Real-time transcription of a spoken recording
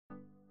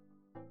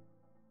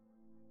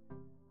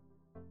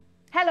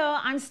Hello,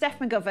 I'm Steph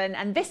McGovern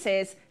and this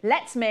is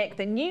Let's Make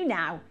the New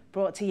Now,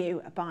 brought to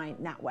you by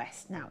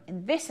NatWest. Now,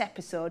 in this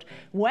episode,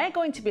 we're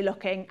going to be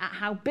looking at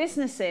how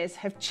businesses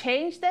have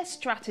changed their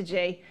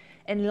strategy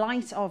in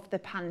light of the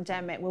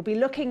pandemic. We'll be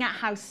looking at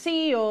how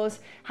CEOs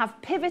have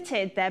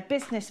pivoted their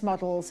business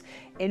models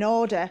in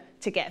order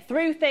to get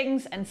through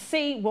things and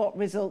see what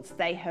results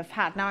they have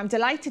had. Now, I'm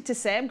delighted to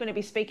say I'm going to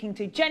be speaking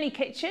to Jenny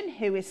Kitchen,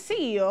 who is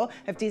CEO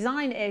of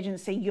design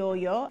agency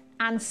Yo-Yo,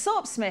 and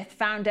Soapsmith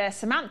founder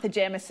Samantha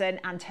Jameson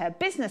and her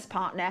business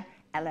partner,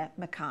 Ella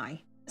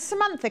Mackay.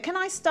 Samantha, can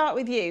I start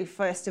with you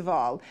first of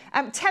all?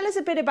 Tell us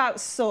a bit about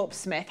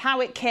Soapsmith,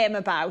 how it came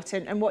about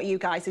and what you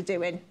guys are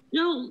doing.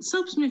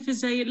 Soapsmith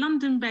is a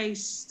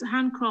London-based,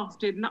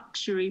 handcrafted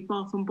luxury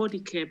bath and body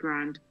care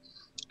brand.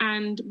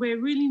 And we're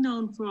really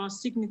known for our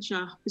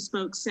signature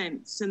bespoke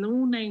scents, and they're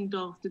all named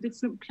after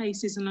different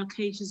places and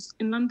locations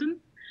in London.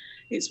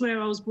 It's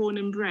where I was born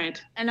and bred.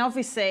 And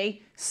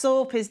obviously,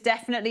 soap is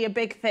definitely a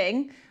big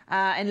thing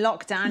in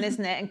lockdown,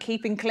 isn't it? And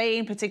keeping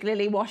clean,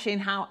 particularly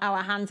washing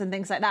our hands and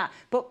things like that.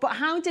 But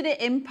how did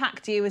it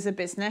impact you as a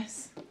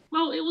business?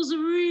 Well, it was a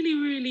really,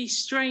 really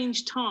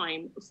strange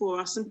time for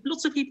us. And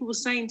lots of people were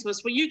saying to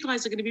us, well, you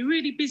guys are going to be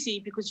really busy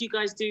because you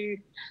guys do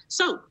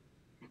soap.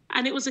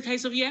 And it was a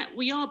case of, yeah,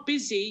 we are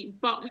busy,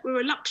 but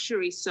we're a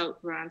luxury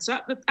soap brand. So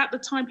at the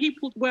time,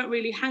 people weren't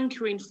really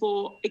hankering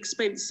for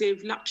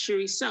expensive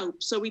luxury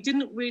soap. So we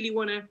didn't really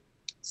want to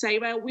say,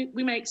 well,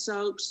 we make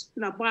soaps,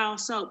 buy our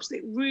soaps.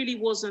 It really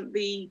wasn't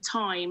the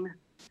time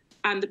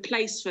and the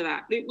place for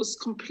that. It was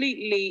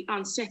completely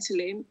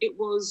unsettling. It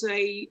was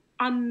a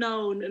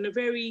unknown and a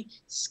very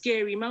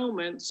scary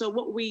moment. So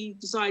what we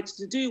decided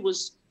to do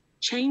was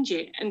change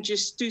it and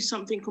just do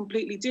something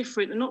completely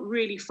different and not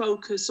really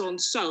focus on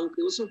soap.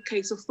 It was a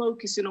case of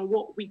focusing on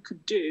what we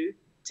could do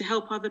to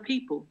help other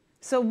people.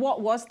 So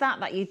what was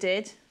that you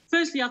did?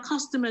 Firstly, our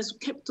customers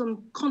kept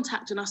on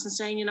contacting us and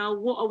saying,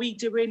 what are we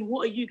doing?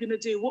 What are you going to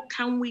do? What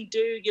can we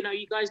do?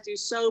 You guys do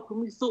soap.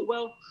 And we thought,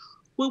 well,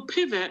 we'll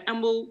pivot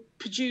and we'll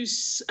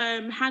produce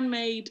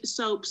handmade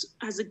soaps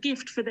as a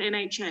gift for the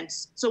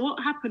NHS. So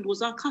what happened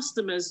was our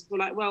customers were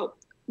like, well,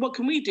 what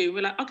can we do?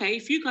 We're like, okay,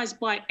 if you guys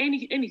buy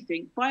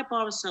anything, buy a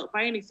bar of soap,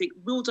 buy anything,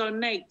 we'll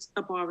donate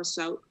a bar of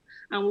soap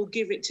and we'll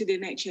give it to the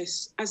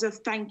NHS as a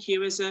thank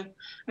you, as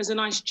a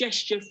nice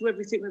gesture for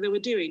everything that they were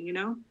doing,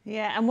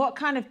 Yeah, and what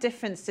kind of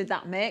difference did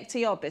that make to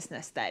your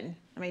business then?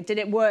 I mean, did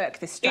it work,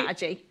 this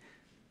strategy?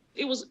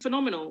 It was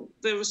phenomenal.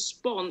 The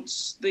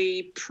response,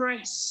 the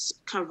press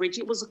coverage,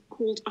 it was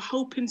called a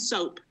Hope in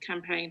Soap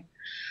campaign.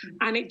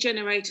 And it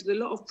generated a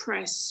lot of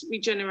press. We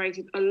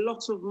generated a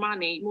lot of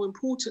money. More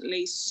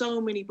importantly,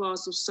 so many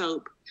bars of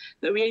soap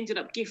that we ended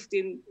up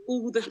gifting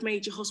all the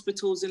major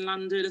hospitals in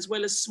London as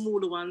well as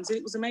smaller ones.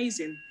 It was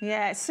amazing.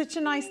 Yeah, it's such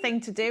a nice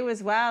thing to do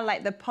as well,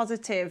 like the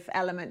positive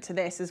element to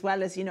this, as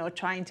well as,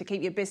 trying to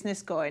keep your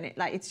business going.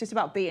 It's just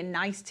about being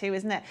nice too,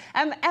 isn't it?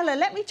 Ella,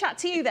 let me chat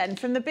to you then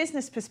from the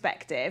business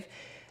perspective.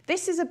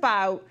 This is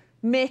about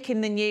making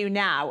the new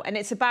now, and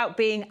it's about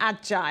being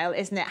agile,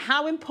 isn't it?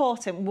 How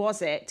important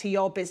was it to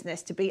your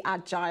business to be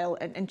agile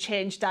and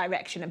change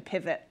direction and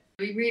pivot?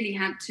 We really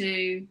had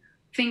to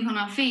think on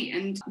our feet,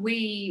 and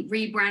we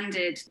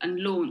rebranded and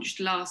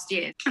launched last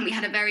year, and we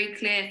had a very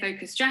clear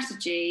focused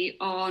strategy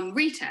on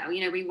retail.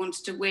 We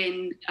wanted to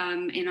win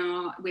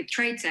with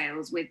trade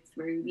sales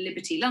through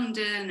Liberty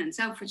London and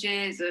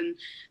Selfridges and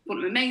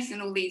Fortnum & Mason,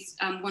 all these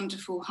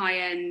wonderful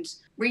high-end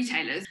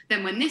retailers.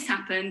 Then when this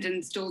happened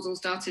and stores all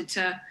started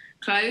to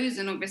close,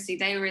 and obviously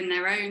they were in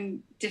their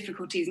own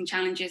difficulties and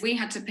challenges, we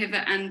had to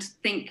pivot and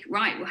think,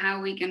 right, well, how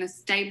are we going to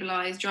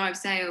stabilise, drive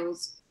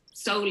sales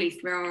solely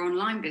through our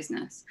online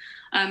business?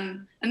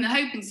 And the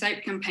Hope in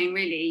Soap campaign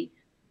really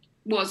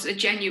was a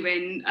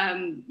genuine,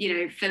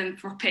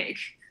 philanthropic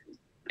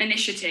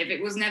initiative.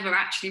 It was never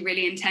actually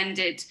really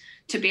intended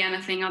to be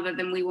anything other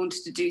than we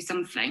wanted to do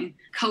something.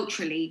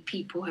 Culturally,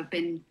 people have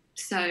been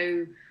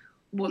so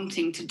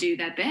wanting to do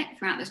their bit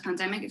throughout this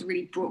pandemic. It's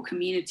really brought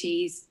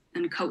communities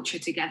and culture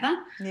together.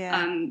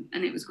 Yeah. And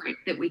it was great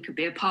that we could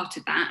be a part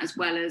of that, as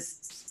well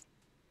as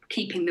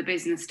keeping the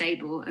business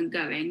stable and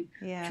going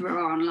through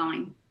our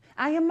online.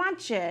 I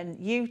imagine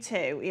you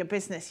two, your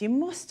business, you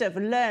must have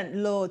learnt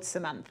loads,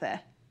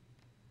 Samantha.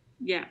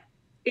 Yeah,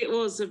 it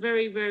was a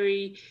very,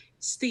 very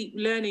steep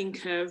learning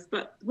curve.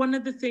 But one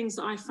of the things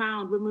that I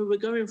found when we were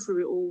going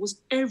through it all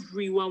was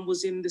everyone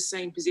was in the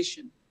same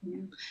position.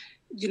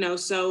 Yeah.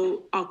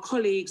 So our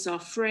colleagues, our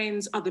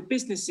friends, other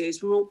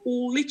businesses, we were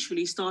all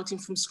literally starting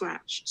from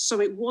scratch.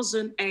 So it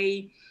wasn't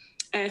a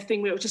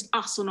thing where it was just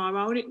us on our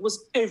own. It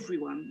was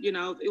everyone,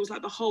 it was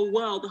like the whole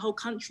world, the whole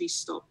country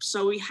stopped.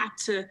 So we had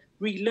to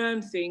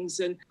relearn things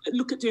and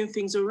look at doing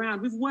things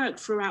around. We've worked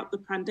throughout the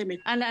pandemic.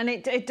 And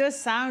it does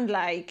sound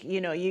like,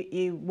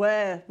 you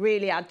were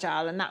really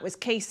agile and that was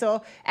key.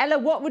 So Ella,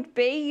 what would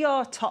be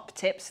your top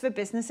tips for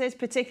businesses,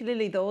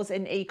 particularly those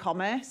in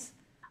e-commerce?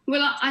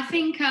 Well, I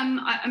think,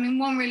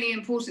 one really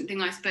important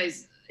thing, I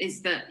suppose,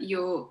 is that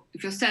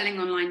if you're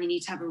selling online, you need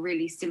to have a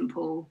really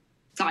simple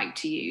site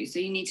to use. So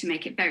you need to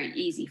make it very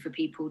easy for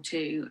people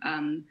to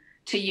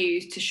to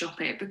use to shop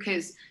it,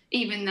 because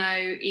even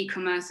though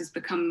e-commerce has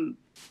become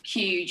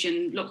huge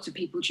and lots of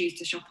people choose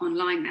to shop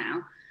online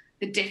now,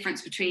 the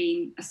difference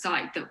between a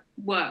site that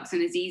works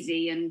and is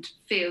easy and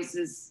feels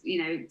as,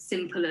 you know,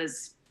 simple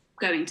as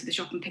going to the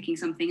shop and picking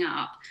something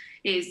up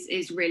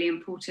is really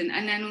important.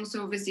 And then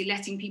also obviously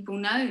letting people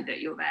know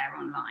that you're there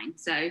online.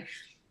 So,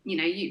 you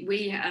know,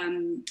 we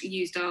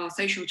used our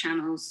social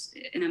channels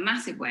in a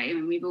massive way. I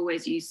mean, we've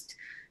always used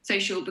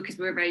social because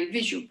we're a very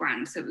visual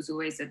brand, so it was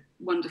always a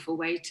wonderful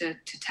way to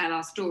tell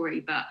our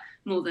story, but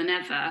more than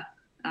ever,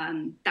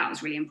 that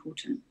was really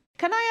important.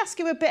 Can I ask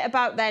you a bit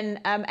about then,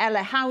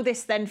 Ella, how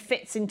this then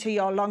fits into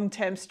your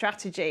long-term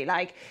strategy?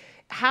 Like,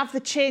 have the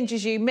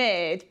changes you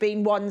made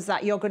been ones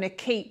that you're going to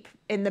keep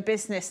in the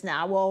business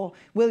now, or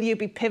will you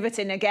be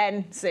pivoting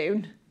again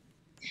soon?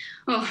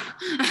 Oh,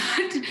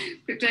 I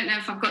don't know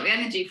if I've got the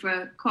energy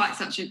for quite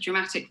such a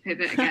dramatic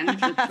pivot again.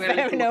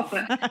 Fair enough.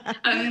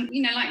 But,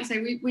 you know, like you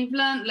say, we've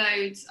learned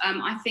loads.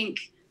 I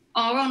think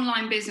our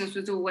online business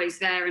was always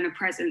there in a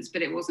presence,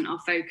 but it wasn't our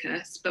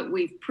focus. But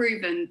we've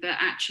proven that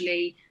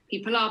actually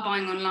people are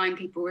buying online,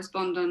 people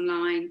respond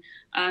online,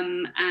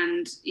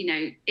 and, you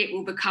know, it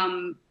will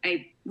become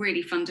a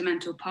really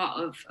fundamental part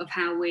of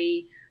how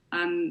we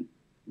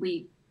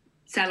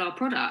sell our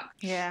product.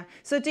 Yeah.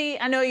 So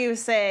I know you were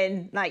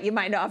saying, like, you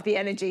might not have the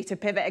energy to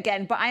pivot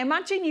again, but I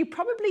imagine you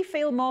probably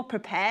feel more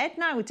prepared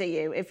now, do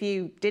you, if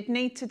you did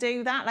need to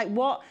do that? Like,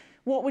 what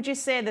would you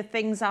say the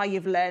things are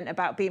you've learned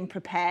about being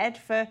prepared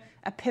for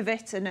a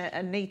pivot and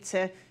a need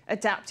to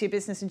adapt your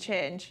business and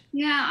change?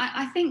 Yeah,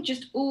 I think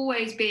just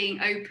always being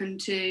open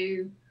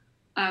to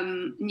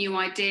new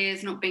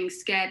ideas, not being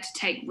scared to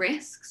take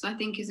risks, I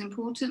think is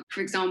important.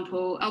 For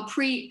example, our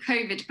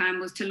pre-COVID plan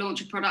was to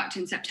launch a product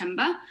in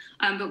September,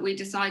 but we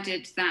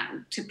decided that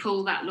to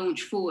pull that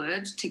launch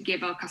forward to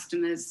give our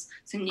customers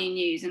some new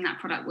news, and that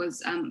product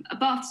was a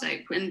bath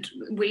soap. And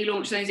we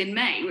launched those in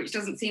May, which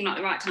doesn't seem like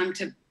the right time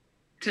to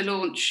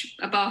launch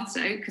a bath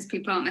soap because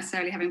people aren't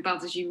necessarily having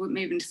baths as you would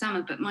move into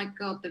summer, but my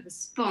God, the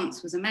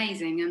response was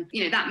amazing. And,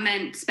 you know, that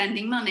meant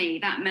spending money,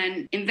 that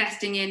meant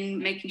investing in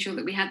making sure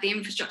that we had the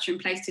infrastructure in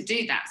place to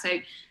do that. So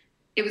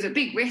it was a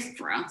big risk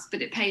for us,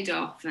 but it paid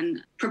off.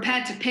 And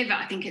prepared to pivot,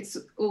 I think it's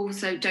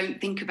also don't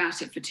think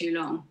about it for too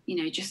long,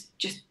 you know, just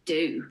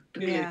do,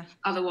 because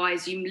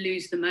otherwise you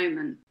lose the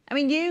moment. I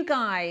mean, you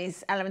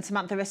guys, Ella and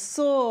Samantha, are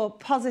so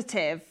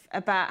positive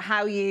about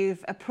how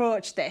you've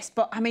approached this,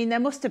 but I mean, there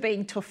must have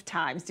been tough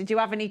times. Did you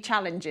have any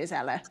challenges,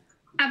 Ella?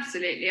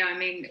 Absolutely. I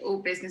mean, all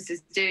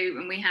businesses do,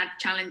 and we had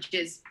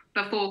challenges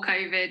before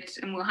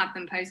COVID and we'll have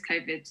them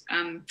post-COVID.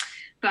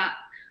 But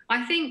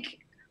I think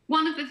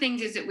one of the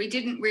things is that we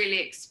didn't really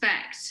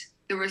expect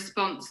the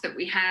response that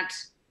we had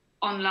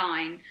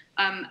online.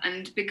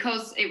 And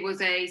because it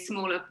was a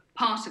smaller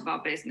part of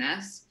our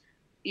business,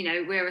 you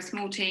know, we're a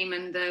small team,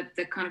 and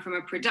the kind of from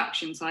a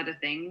production side of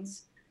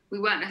things, we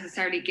weren't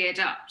necessarily geared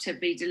up to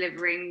be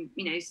delivering,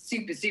 you know,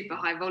 super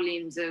high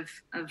volumes of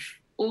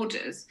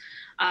orders.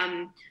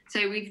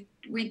 So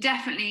we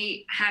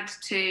definitely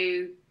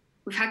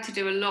we've had to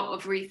do a lot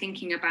of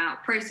rethinking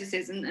about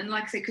processes. And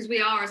like I said, because we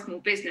are a small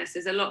business,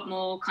 there's a lot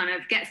more kind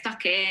of get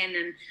stuck in,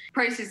 and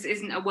process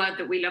isn't a word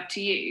that we love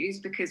to use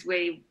because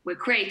we're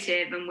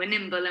creative and we're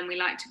nimble and we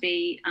like to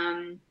be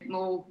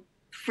more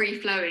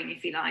free-flowing,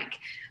 if you like.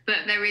 But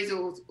there is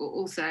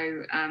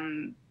also,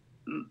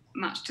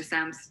 much to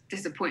Sam's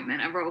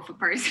disappointment, a role for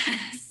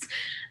process.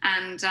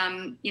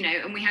 And, you know,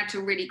 and we had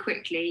to really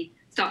quickly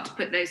start to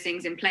put those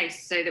things in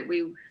place so that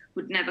we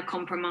would never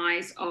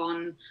compromise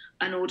on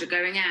an order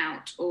going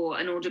out or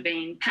an order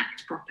being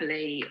packed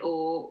properly,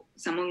 or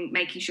someone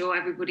making sure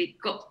everybody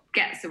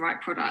gets the right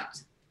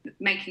product,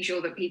 making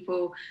sure that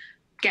people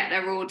get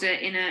their order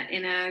in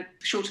a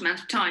short amount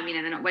of time. You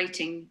know, they're not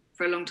waiting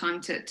for a long time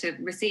to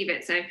receive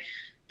it. So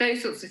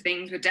those sorts of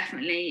things were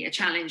definitely a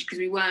challenge because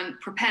we weren't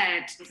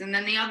prepared. And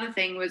then the other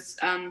thing was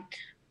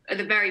at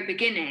the very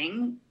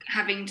beginning,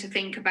 having to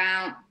think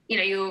about, you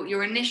know,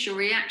 your initial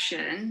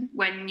reaction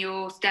when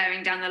you're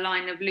staring down the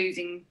line of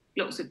losing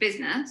lots of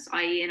business,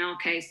 i.e. in our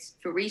case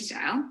for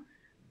retail,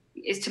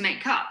 is to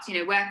make cuts. You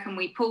know, where can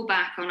we pull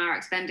back on our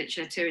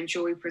expenditure to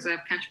ensure we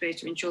preserve cash flow,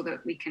 to ensure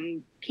that we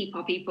can keep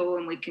our people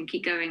and we can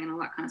keep going and all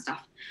that kind of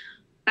stuff.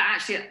 But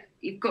actually,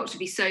 you've got to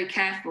be so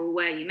careful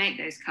where you make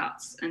those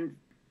cuts and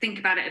think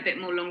about it a bit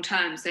more long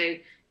term. So,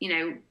 you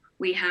know,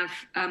 we have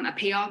a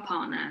PR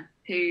partner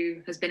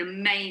who has been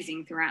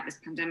amazing throughout this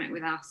pandemic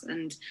with us,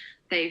 and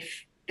they've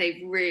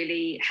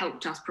really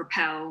helped us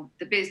propel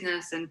the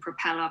business and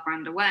propel our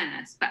brand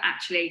awareness. But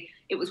actually,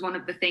 it was one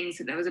of the things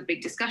that there was a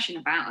big discussion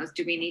about: is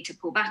do we need to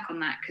pull back on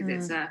that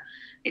because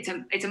it's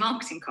a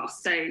marketing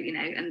cost? So, you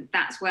know, and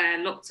that's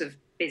where lots of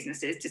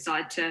businesses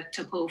decide to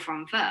pull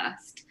from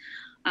first.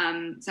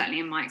 Certainly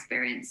in my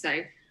experience.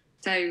 So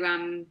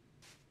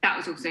that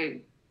was also,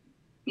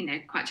 you know,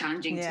 quite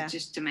challenging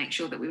to make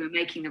sure that we were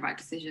making the right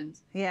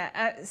decisions.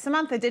 Yeah.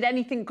 Samantha, did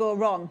anything go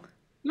wrong?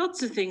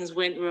 Lots of things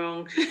went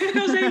wrong. I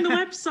was saying the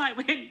website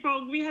went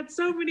wrong. We had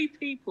so many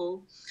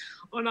people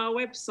on our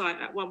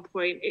website at one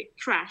point, it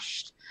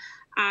crashed.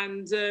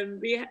 And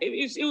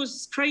it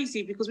was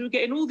crazy because we were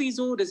getting all these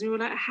orders and we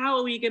were like, how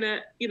are we going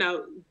to,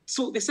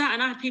 sort this out?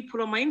 And I had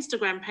people on my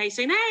Instagram page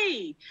saying,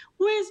 hey,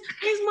 where's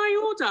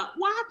my order?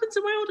 What happened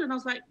to my order? And I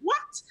was like,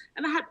 what?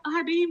 And I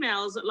had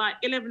emails at like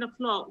 11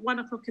 o'clock, 1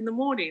 o'clock in the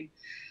morning.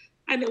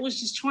 And it was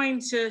just trying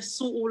to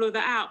sort all of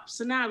that out.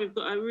 So now we've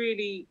got a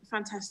really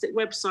fantastic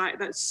website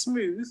that's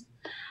smooth.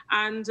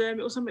 And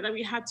it was something that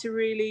we had to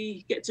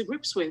really get to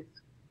grips with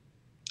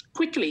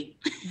quickly.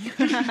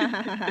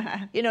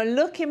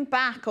 Looking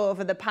back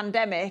over the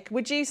pandemic,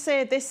 would you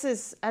say this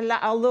is,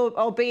 although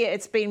albeit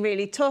it's been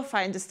really tough,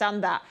 I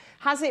understand that,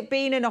 has it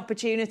been an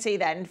opportunity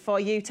then for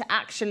you to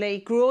actually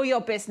grow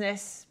your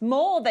business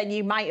more than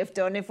you might have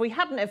done if we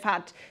hadn't have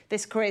had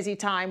this crazy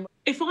time?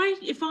 If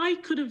I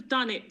could have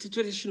done it the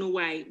traditional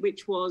way,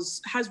 which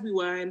was as we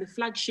were in the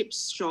flagship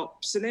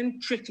shops and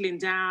then trickling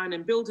down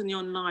and building the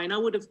online, I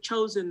would have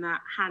chosen that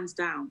hands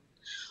down.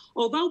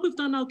 Although we've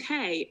done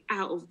okay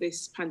out of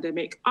this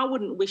pandemic, I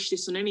wouldn't wish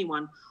this on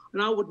anyone. And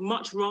I would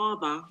much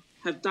rather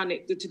have done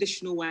it the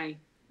traditional way,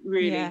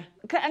 really. Yeah.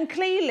 And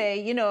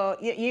clearly,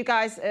 you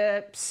guys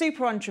are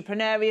super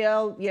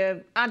entrepreneurial,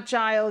 you're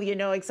agile, you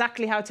know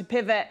exactly how to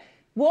pivot.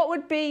 What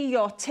would be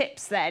your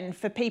tips then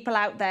for people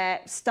out there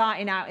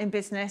starting out in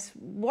business?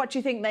 What do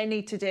you think they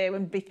need to do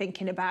and be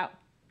thinking about?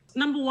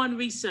 Number one,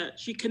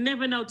 research. You can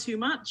never know too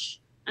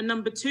much. And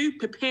number two,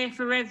 prepare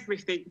for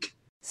everything.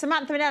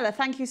 Samantha Minella,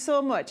 thank you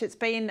so much. It's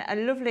been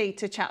lovely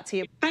to chat to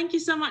you. Thank you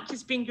so much.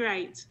 It's been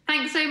great.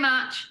 Thanks so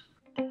much.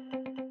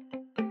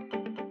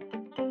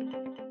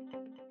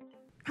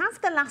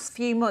 Have the last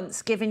few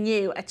months given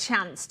you a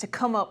chance to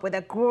come up with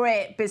a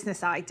great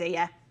business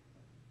idea?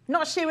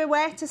 Not sure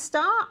where to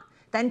start?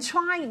 Then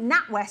try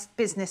NatWest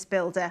Business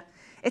Builder.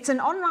 It's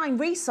an online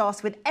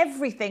resource with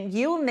everything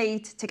you'll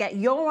need to get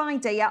your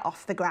idea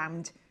off the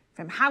ground,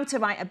 from how to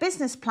write a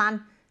business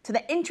plan to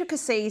the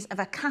intricacies of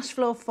a cash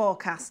flow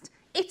forecast.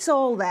 It's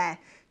all there.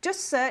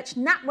 Just search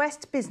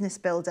NatWest Business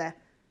Builder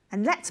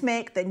and let's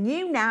make the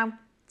new now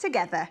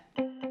together.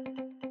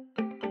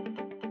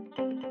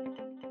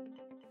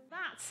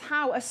 That's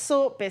how a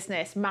soap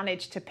business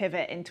managed to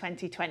pivot in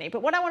 2020.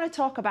 But what I want to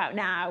talk about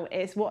now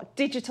is what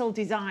digital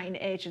design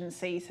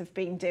agencies have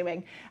been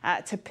doing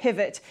to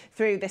pivot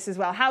through this as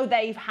well, how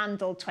they've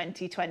handled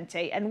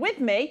 2020. And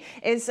with me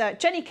is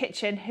Jenny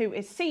Kitchen, who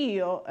is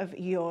CEO of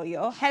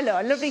YoYo.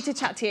 Hello, lovely to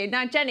chat to you.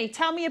 Now, Jenny,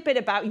 tell me a bit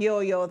about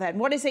YoYo then.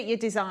 What is it you're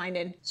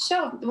designing?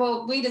 Sure.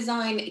 Well, we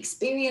design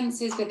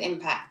experiences with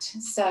impact.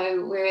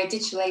 So we're a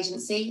digital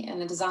agency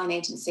and a design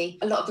agency.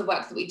 A lot of the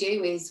work that we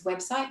do is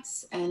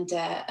websites and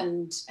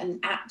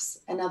apps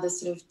and other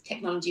sort of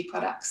technology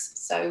products.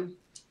 So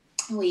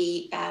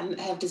we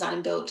have designed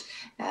and built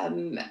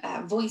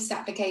voice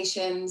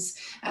applications,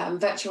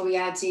 virtual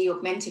reality,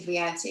 augmented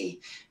reality,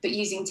 but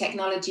using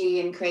technology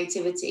and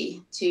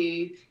creativity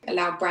to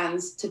allow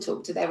brands to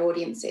talk to their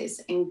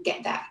audiences and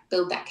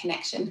build that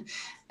connection.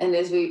 And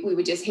as we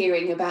were just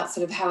hearing about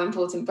sort of how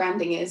important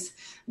branding is,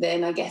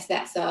 then I guess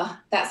that's our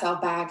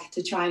bag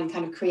to try and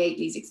kind of create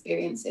these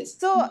experiences.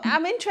 So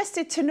I'm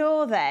interested to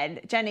know then,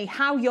 Jenny,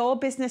 how your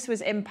business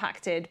was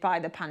impacted by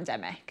the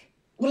pandemic.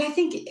 Well, I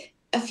think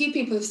a few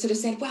people have sort of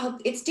said, well,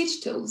 it's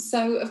digital.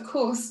 So of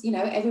course,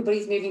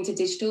 everybody's moving to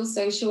digital.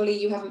 So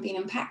surely you haven't been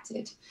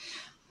impacted.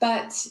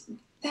 But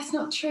that's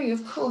not true.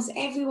 Of course,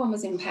 everyone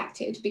was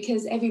impacted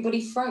because everybody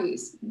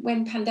froze.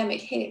 When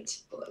pandemic hit,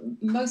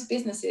 most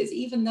businesses,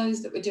 even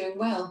those that were doing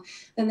well,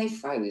 then they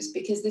froze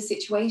because the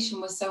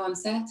situation was so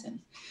uncertain.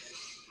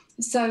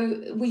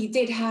 So we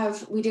did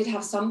have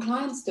some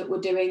clients that were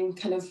doing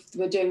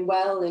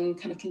well and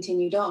kind of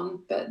continued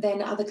on, but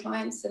then other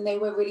clients, and they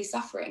were really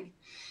suffering.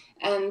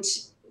 And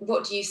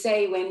what do you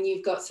say when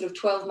you've got sort of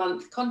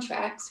 12-month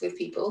contracts with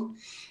people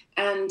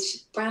and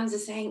brands are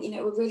saying,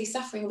 we're really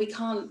suffering, we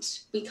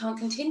can't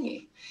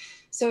continue.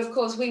 So of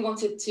course we're going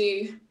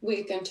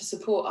to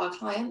support our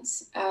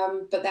clients,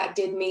 but that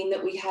did mean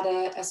that we had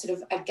a sort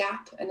of a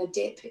gap and a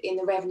dip in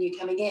the revenue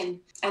coming in,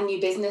 and new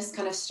business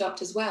kind of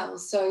stopped as well.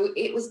 So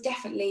it was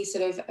definitely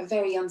sort of a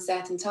very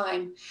uncertain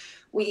time.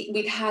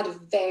 We'd had a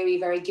very,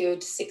 very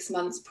good 6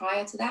 months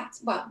prior to that.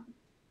 Well,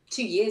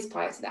 2 years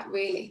prior to that,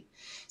 really.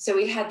 So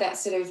we had that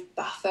sort of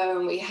buffer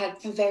and we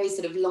had very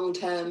sort of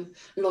long-term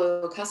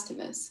loyal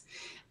customers.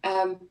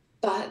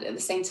 But at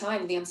the same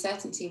time, the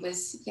uncertainty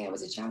was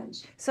a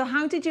challenge. So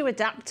how did you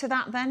adapt to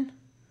that then?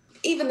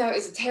 Even though it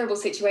was a terrible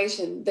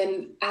situation,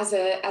 then as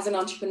an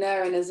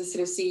entrepreneur and as a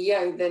sort of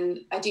CEO,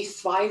 then I do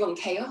thrive on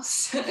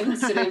chaos and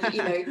sort of,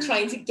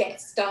 trying to get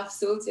stuff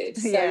sorted.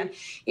 So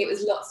It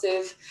was lots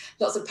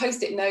of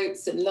Post-it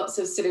notes and lots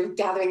of sort of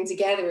gathering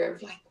together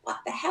of like, what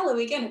the hell are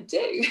we going to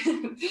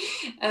do?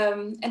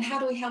 And how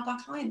do we help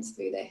our clients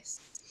through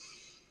this?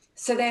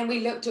 So then we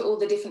looked at all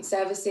the different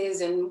services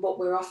and what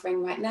we're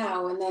offering right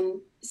now, and then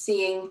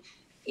seeing,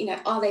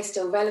 are they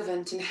still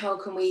relevant, and how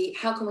can we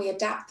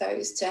adapt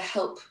those to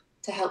help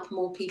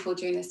more people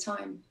during this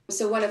time.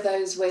 So one of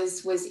those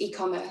was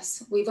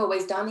e-commerce. We've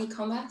always done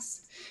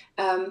e-commerce,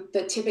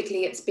 but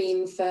typically it's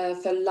been for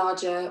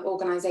larger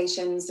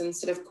organizations and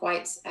sort of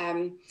quite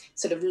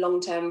sort of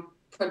long-term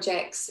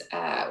projects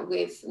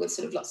with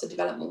sort of lots of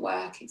development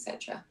work,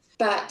 etc.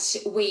 But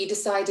we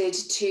decided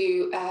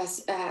to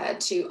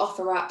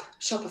offer up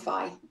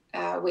Shopify,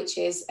 which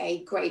is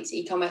a great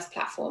e-commerce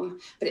platform,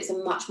 but it's a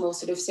much more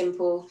sort of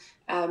simple,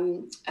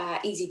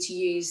 easy to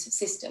use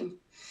system.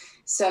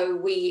 So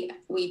we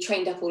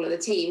trained up all of the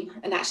team,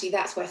 and actually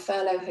that's where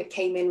furlough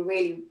came in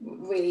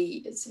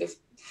really sort of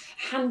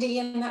handy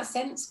in that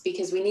sense,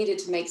 because we needed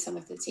to make some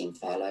of the team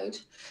furloughed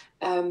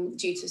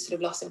due to sort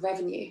of loss of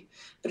revenue.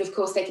 But of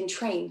course they can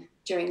train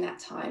during that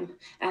time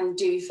and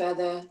do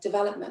further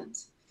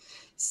development.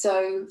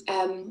 So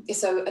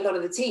a lot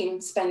of the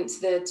team spent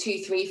the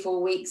 2, 3,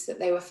 4 weeks that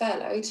they were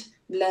furloughed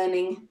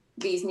learning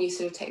these new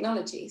sort of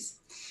technologies.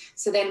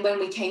 So then when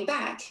we came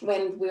back,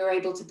 when we were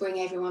able to bring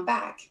everyone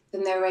back,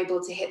 then they were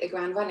able to hit the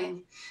ground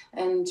running.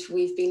 And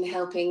we've been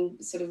helping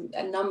sort of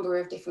a number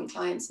of different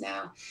clients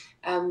now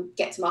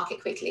get to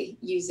market quickly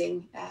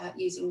using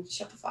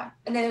Shopify.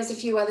 And then there was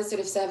a few other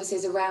sort of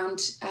services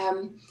around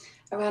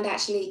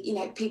actually, you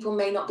know, people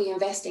may not be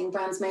investing,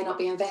 brands may not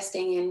be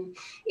investing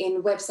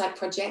in website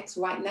projects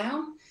right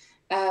now.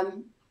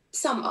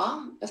 Some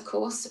are, of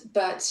course,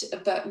 but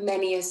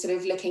many are sort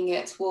of looking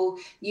at, well,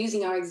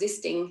 using our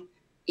existing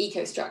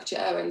eco-structure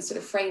and sort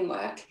of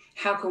framework,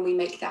 how can we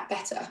make that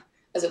better,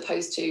 as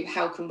opposed to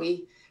how can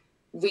we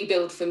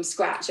rebuild from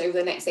scratch over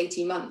the next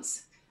 18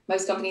 months.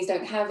 Most companies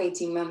don't have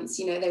 18 months,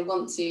 you know, they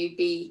want to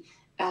be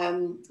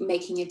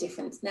making a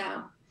difference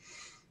now.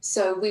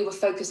 So we were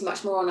focused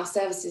much more on our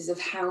services of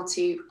how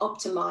to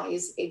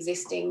optimize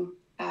existing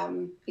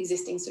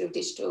sort of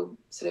digital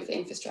sort of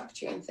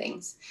infrastructure and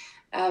things.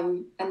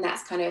 And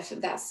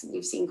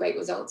we've seen great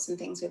results and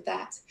things with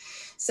that.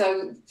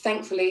 So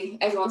thankfully,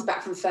 everyone's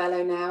back from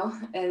furlough now,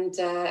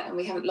 and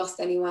we haven't lost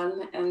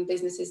anyone, and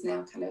business is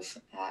now kind of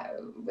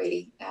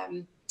really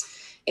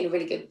in a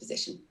really good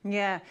position.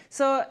 Yeah.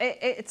 So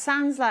it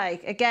sounds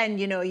like, again,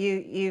 you know,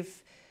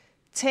 you've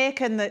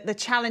taken the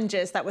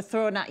challenges that were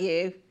thrown at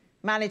you,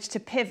 managed to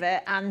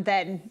pivot and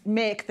then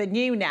make the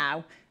new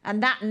now.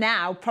 And that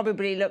now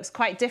probably looks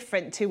quite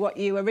different to what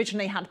you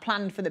originally had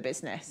planned for the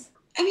business.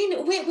 I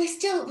mean, we're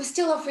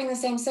still offering the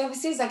same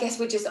services. I guess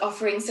we're just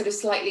offering sort of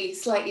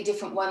slightly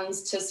different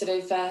ones to sort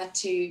of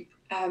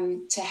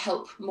to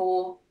help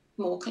more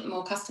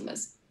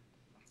customers.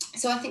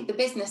 So I think the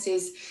business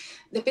is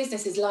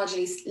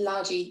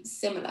largely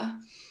similar.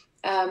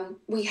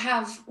 We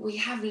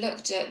have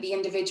looked at the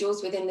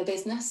individuals within the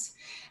business,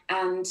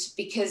 and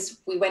because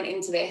we went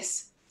into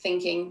this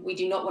thinking we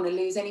do not want to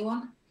lose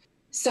anyone.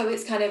 So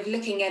it's kind of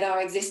looking at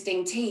our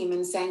existing team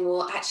and saying,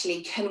 well,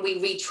 actually, can we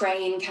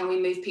retrain? Can we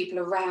move people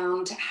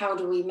around? How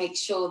do we make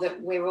sure that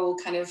we're all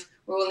in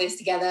this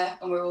together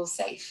and we're all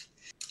safe?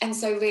 And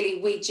so really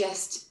we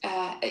just,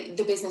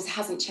 the business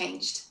hasn't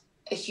changed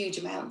a huge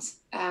amount.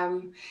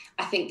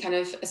 I think kind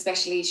of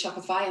especially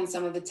Shopify and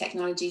some of the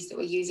technologies that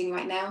we're using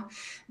right now,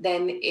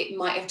 then it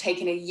might have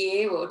taken a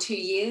year or 2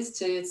 years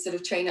to sort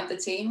of train up the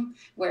team,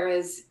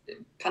 whereas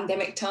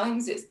pandemic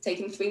times it's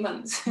taken 3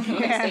 months.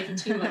 Yeah.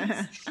 It's taken 2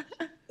 months.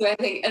 So I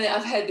think, and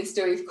I've heard this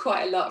story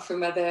quite a lot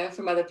from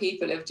other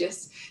people of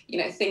just, you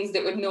know, things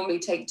that would normally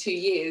take 2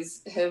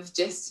 years have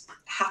just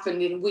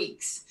happened in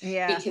weeks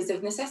because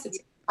of necessity.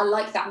 I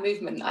like that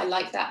movement. I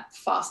like that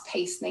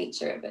fast-paced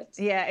nature of it.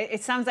 Yeah,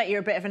 it sounds like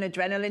you're a bit of an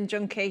adrenaline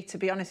junkie, to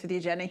be honest with you,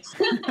 Jenny.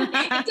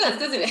 It does,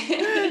 doesn't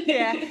it?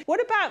 Yeah.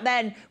 What about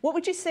then, what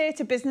would you say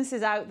to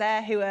businesses out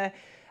there who are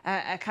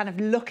kind of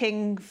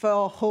looking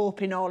for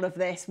hope in all of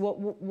this?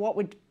 What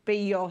would be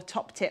your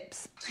top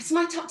tips? So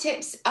my top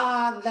tips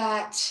are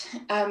that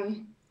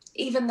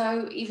even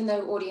though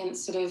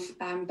audience sort of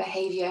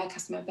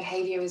customer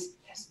behaviour has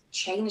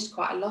changed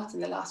quite a lot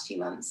in the last few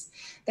months,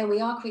 then we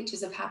are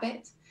creatures of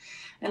habit.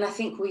 And I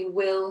think we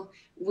will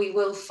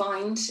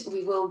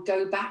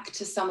go back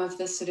to some of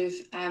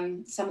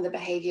the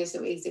behaviours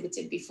that we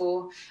exhibited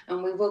before,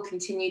 and we will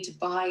continue to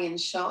buy and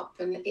shop,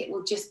 and it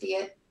will just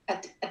be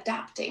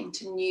adapting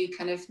to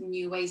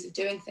new ways of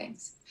doing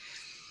things.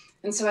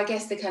 And so I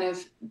guess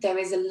there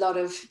is a lot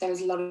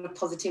of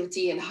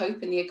positivity and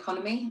hope in the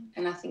economy,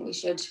 and I think we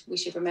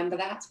should remember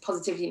that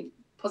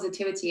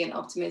positivity and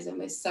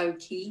optimism is so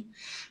key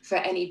for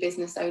any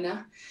business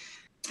owner.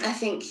 I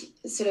think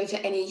sort of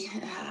any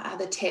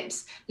other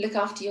tips, look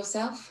after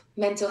yourself.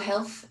 Mental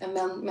health and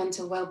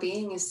mental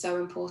well-being is so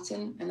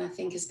important. And I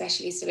think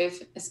especially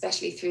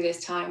through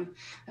this time,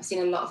 I've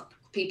seen a lot of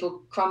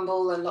people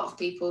crumble, a lot of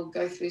people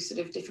go through sort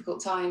of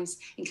difficult times,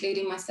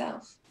 including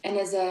myself. And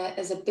as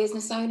a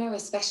business owner,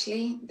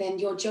 especially, then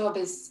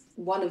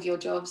one of your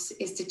jobs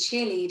is to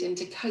cheerlead and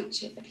to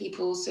coach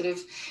people sort of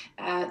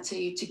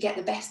to get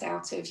the best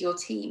out of your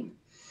team.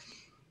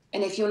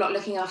 And if you're not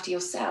looking after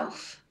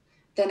yourself,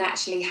 then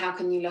actually how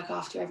can you look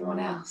after everyone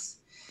else?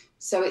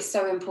 So it's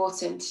so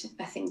important,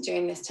 I think,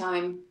 during this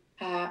time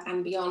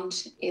and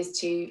beyond is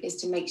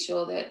to make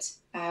sure that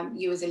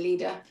you as a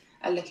leader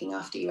are looking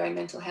after your own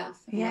mental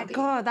health. Yeah,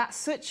 God, that's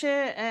such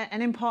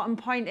an important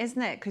point,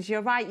 isn't it? Because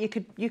you're right,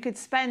 you could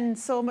spend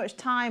so much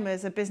time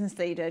as a business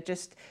leader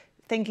just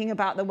thinking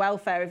about the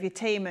welfare of your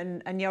team,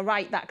 and you're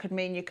right, that could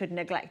mean you could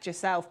neglect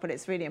yourself, but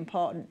it's really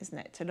important, isn't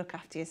it, to look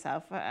after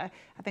yourself. I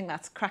think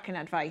that's cracking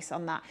advice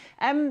on that.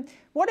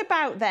 What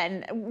about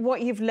then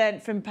what you've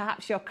learned from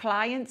perhaps your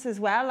clients as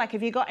well? Like,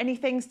 have you got any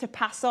things to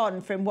pass on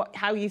from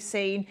how you've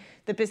seen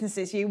the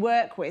businesses you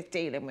work with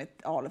dealing with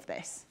all of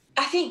this?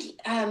 I think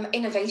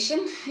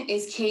innovation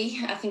is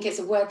key. I think it's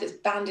a word that's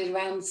bandied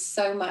around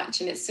so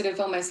much and it's sort of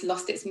almost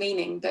lost its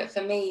meaning. But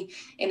for me,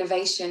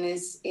 innovation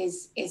is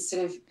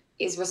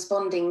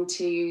responding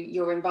to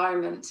your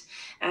environment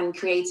and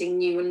creating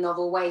new and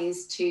novel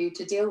ways to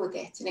deal with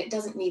it. And it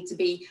doesn't need to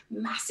be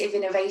massive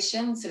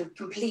innovation, sort of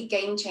complete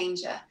game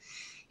changer.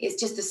 It's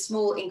just the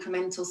small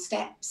incremental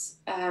steps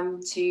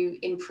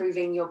to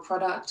improving your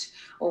product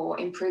or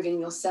improving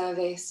your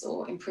service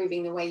or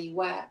improving the way you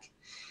work.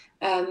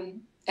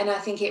 And I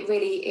think it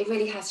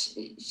really has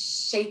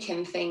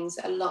shaken things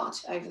a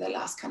lot over the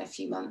last kind of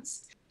few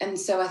months. And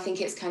so I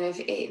think it's kind of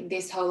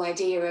this whole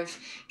idea of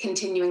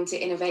continuing to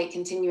innovate,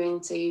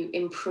 continuing to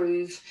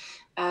improve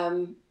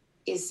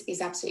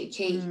is absolutely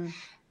key.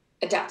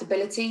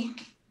 Adaptability.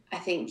 I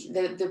think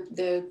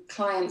the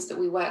clients that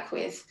we work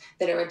with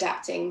that are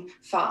adapting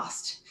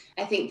fast.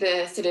 I think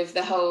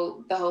the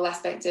whole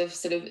aspect of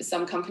sort of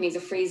some companies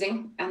are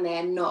freezing and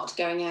they're not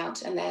going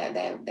out and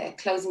they're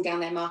closing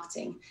down their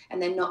marketing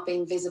and they're not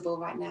being visible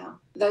right now.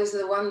 Those are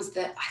the ones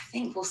that I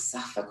think will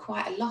suffer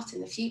quite a lot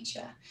in the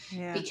future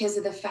because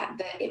of the fact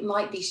that it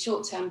might be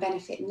short-term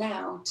benefit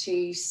now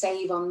to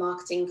save on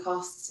marketing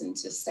costs and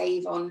to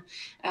save on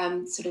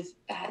sort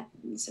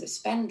of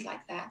spend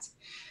like that.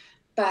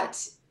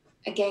 But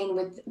again,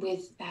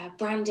 with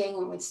branding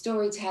and with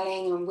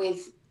storytelling and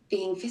with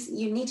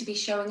you need to be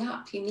showing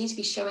up. You need to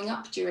be showing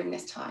up during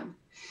this time.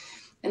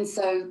 And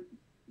so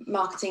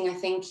marketing, I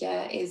think,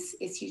 is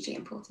hugely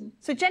important.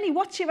 So Jenny,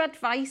 what's your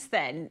advice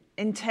then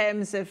in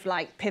terms of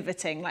like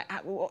pivoting? Like,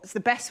 what's the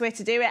best way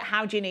to do it?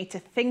 How do you need to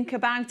think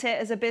about it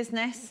as a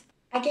business?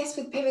 I guess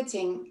with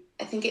pivoting,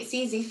 I think it's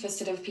easy for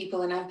sort of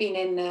people, and I've been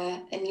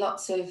in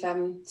lots of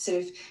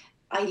sort of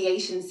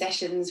ideation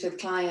sessions with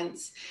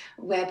clients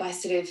whereby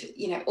sort of,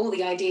 all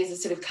the ideas are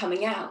sort of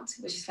coming out,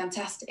 which is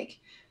fantastic.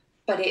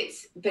 But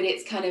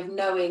it's kind of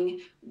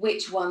knowing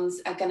which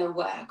ones are going to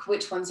work,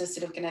 which ones are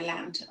sort of going to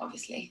land,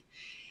 obviously.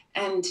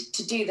 And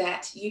to do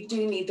that, you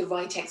do need the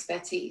right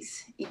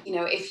expertise.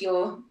 If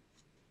you're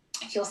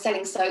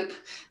selling soap,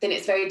 then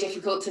it's very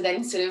difficult to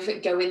then sort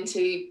of go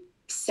into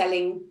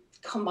selling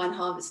combine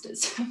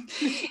harvesters.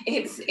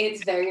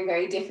 It's very,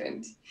 very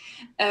different.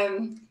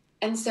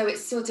 And so it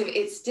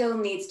still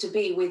needs to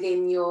be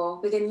within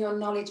your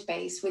knowledge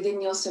base,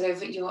 within your sort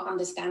of your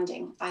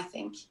understanding, I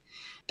think.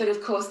 But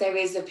of course, there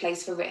is a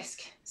place for risk.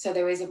 So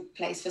there is a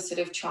place for sort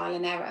of trial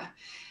and error.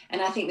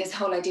 And I think this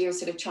whole idea of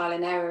sort of trial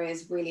and error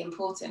is really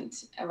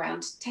important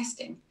around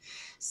testing.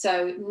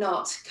 So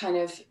not kind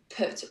of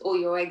put all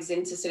your eggs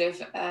into sort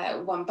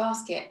of one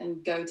basket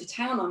and go to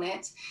town on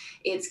it.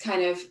 It's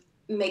kind of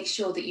make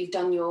sure that you've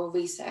done your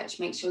research,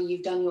 make sure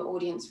you've done your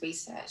audience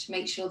research,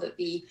 make sure that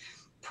the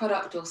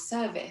product or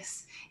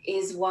service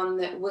is one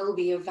that will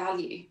be of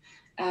value.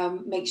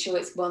 Make sure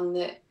it's one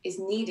that is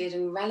needed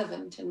and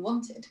relevant and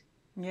wanted.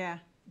 Yeah.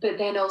 But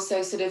then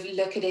also sort of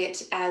look at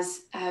it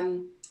as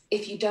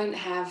if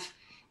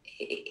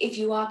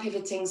you are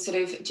pivoting sort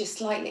of just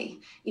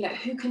slightly,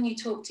 who can you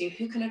talk to?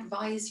 Who can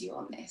advise you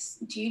on this?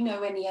 Do you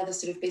know any other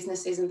sort of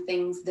businesses and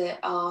things that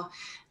are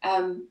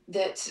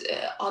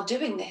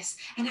doing this?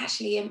 And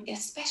actually,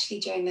 especially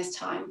during this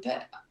time,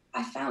 but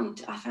I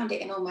found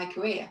it in all my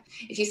career.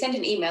 If you send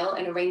an email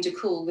and arrange a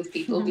call with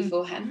people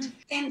beforehand,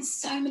 then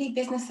so many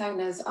business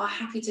owners are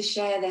happy to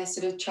share their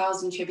sort of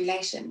trials and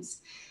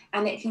tribulations.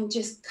 And it can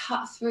just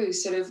cut through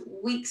sort of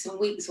weeks and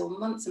weeks or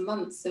months and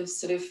months of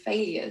sort of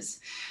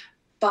failures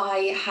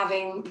by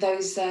having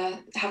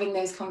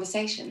those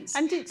conversations.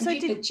 And people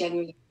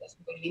genuinely, that's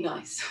really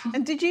nice.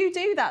 And did you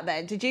do that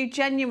then? Did you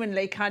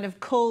genuinely kind of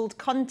cold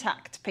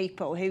contact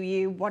people who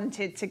you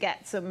wanted to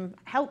get some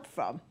help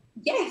from?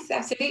 Yes,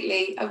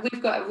 absolutely.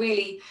 We've got a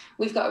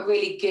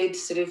really good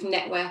sort of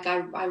network.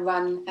 I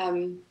run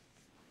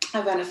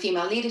a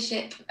female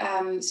leadership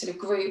sort of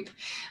group.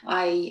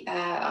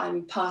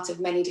 I'm part of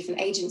many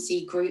different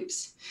agency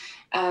groups,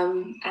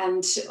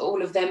 and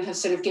all of them have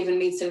sort of given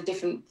me sort of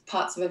different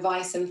parts of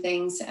advice and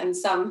things. And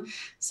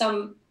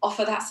some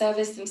offer that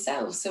service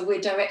themselves, so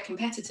we're direct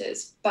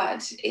competitors.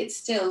 But it's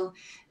still,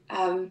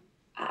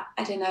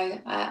 I don't know.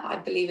 I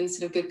believe in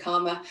sort of good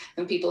karma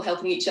and people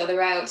helping each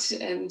other out,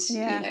 and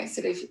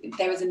sort of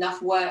there is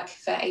enough work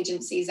for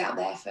agencies out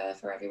there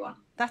for everyone.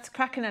 That's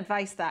cracking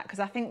advice, that, because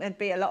I think there'd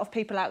be a lot of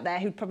people out there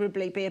who'd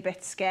probably be a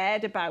bit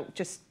scared about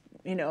just,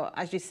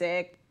 as you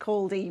say,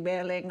 cold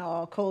emailing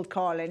or cold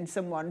calling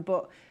someone.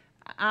 But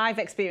I've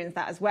experienced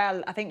that as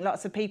well. I think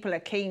lots of people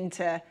are keen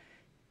to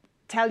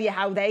tell you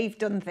how they've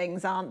done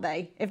things, aren't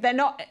they? If they're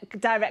not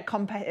direct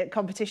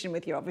competition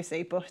with you,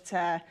 obviously, but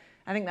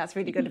I think that's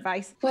really good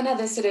advice. One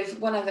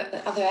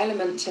other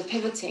element to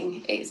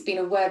pivoting, it's been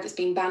a word that's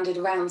been bandied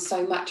around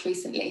so much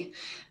recently.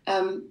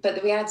 But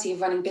the reality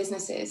of running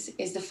businesses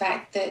is the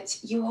fact that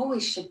you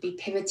always should be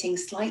pivoting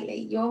slightly.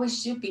 You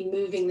always should be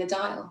moving the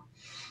dial,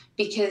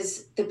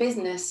 because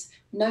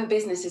no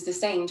business is the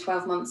same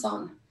 12 months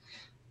on.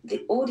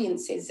 The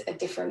audiences are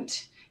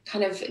different.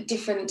 Kind of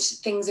different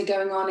things are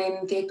going on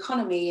in the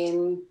economy,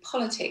 in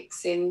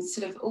politics, in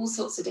sort of all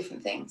sorts of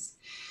different things.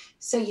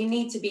 So you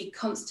need to be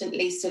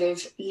constantly sort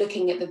of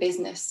looking at the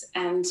business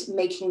and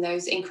making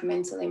those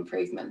incremental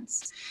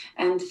improvements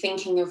and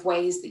thinking of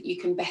ways that you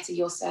can better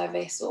your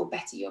service or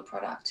better your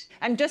product.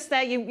 And just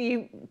there,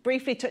 you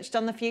briefly touched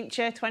on the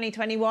future,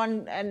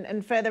 2021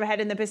 and further ahead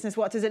in the business.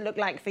 What does it look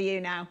like for you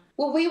now?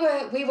 Well, we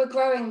were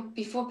growing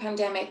before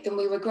pandemic, and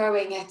we were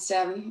growing at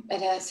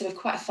a sort of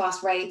quite a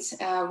fast rate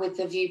with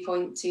the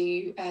viewpoint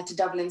to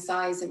double in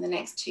size in the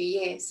next 2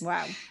 years.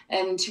 Wow!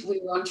 And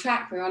we were on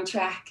track,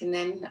 and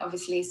then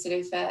obviously sort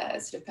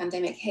of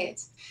pandemic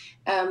hit.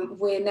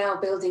 We're now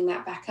building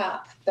that back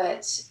up,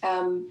 but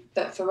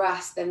for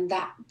us, then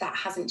that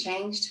hasn't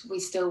changed. We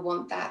still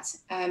want that.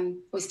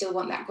 We still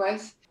want that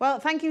growth. Well,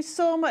 thank you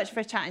so much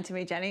for chatting to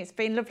me, Jenny. It's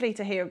been lovely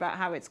to hear about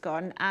how it's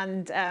gone,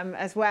 and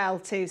as well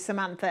to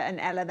Samantha and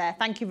Ella there.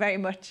 Thank you very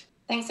much.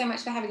 Thanks so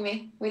much for having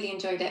me. Really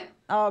enjoyed it.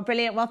 Oh,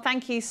 brilliant. Well,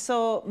 thank you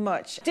so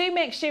much. Do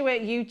make sure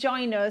you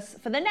join us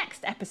for the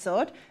next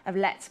episode of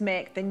Let's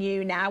Make the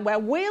New Now, where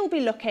we'll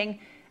be looking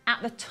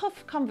at the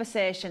tough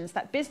conversations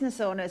that business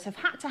owners have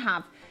had to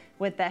have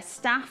with their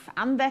staff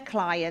and their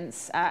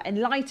clients in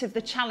light of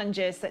the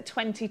challenges that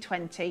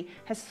 2020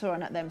 has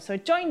thrown at them. So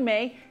join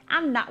me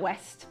and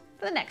NatWest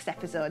for the next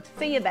episode.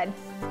 See you then.